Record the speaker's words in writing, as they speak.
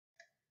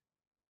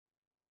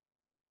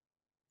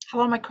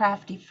Hello, my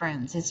crafty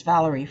friends. It's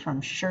Valerie from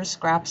Sure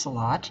Scraps a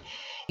Lot.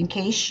 In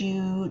case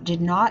you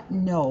did not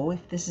know,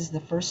 if this is the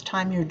first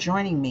time you're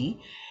joining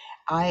me,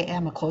 I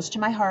am a close to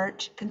my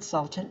heart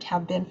consultant,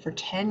 have been for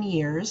 10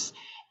 years,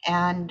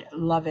 and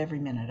love every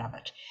minute of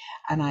it.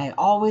 And I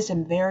always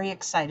am very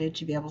excited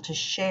to be able to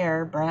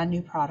share brand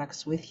new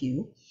products with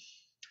you,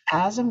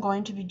 as I'm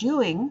going to be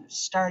doing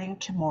starting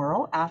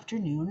tomorrow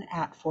afternoon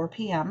at 4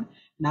 p.m.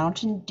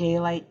 Mountain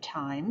Daylight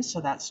Time.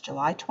 So that's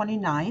July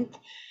 29th.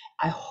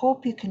 I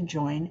hope you can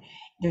join.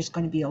 There's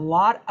going to be a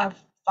lot of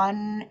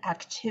fun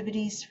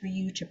activities for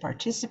you to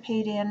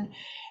participate in.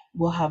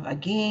 We'll have a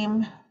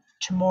game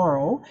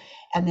tomorrow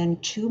and then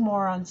 2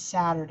 more on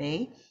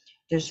Saturday.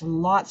 There's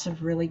lots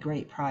of really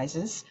great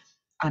prizes.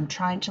 I'm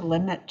trying to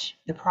limit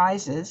the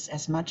prizes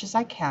as much as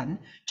I can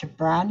to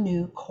brand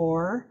new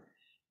core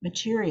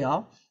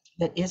material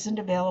that isn't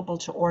available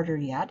to order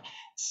yet.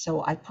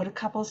 So I put a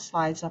couple of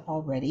slides up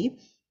already,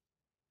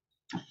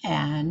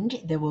 and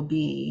there will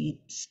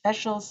be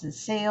specials and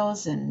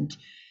sales and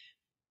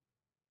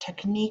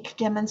technique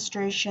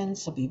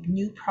demonstrations. There'll be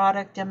new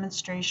product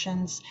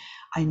demonstrations.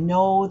 I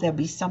know there'll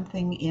be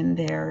something in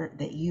there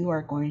that you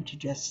are going to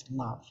just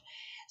love.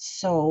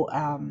 So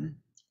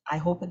I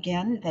hope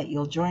again that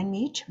you'll join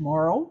me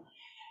tomorrow.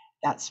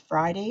 That's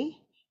Friday,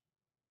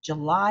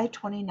 July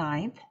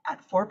 29th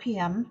at 4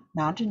 p.m.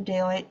 Mountain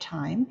Daylight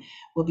Time.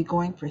 We'll be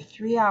going for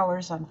 3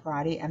 hours on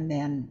Friday, and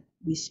then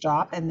we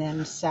stop, and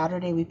then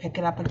Saturday we pick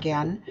it up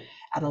again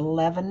at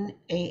 11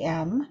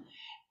 a.m.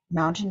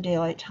 Mountain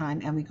Daylight Time,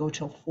 and we go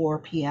till 4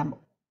 p.m.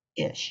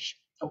 ish.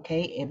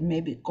 Okay, it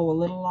may go a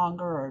little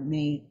longer or it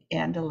may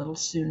end a little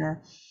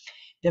sooner.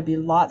 There'll be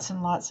lots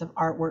and lots of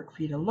artwork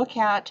for you to look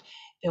at.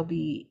 There'll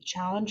be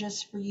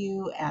challenges for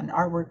you and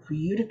artwork for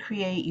you to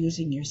create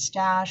using your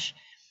stash.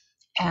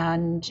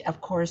 And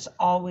of course,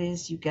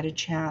 always you get a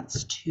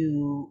chance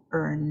to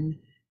earn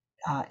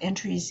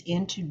entries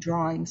into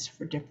drawings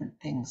for different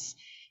things.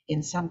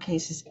 In some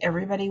cases,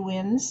 everybody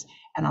wins,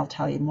 and I'll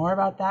tell you more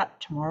about that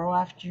tomorrow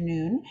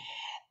afternoon.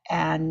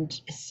 And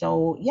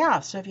so, yeah,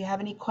 so if you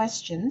have any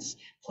questions,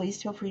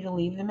 please feel free to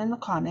leave them in the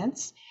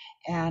comments,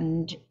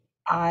 and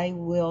I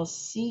will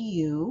see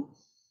you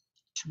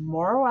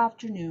tomorrow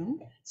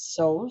afternoon.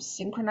 So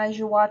synchronize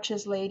your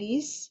watches,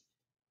 ladies.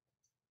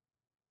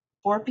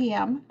 4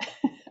 p.m.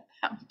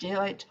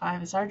 Daylight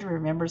time. It's hard to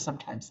remember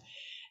sometimes.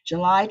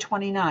 July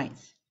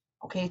 29th.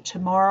 Okay,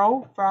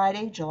 tomorrow,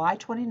 Friday, July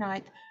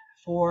 29th,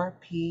 4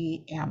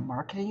 p.m.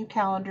 Mark it in your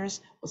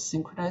calendars. We'll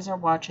synchronize our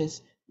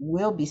watches.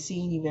 We'll be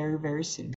seeing you very, very soon.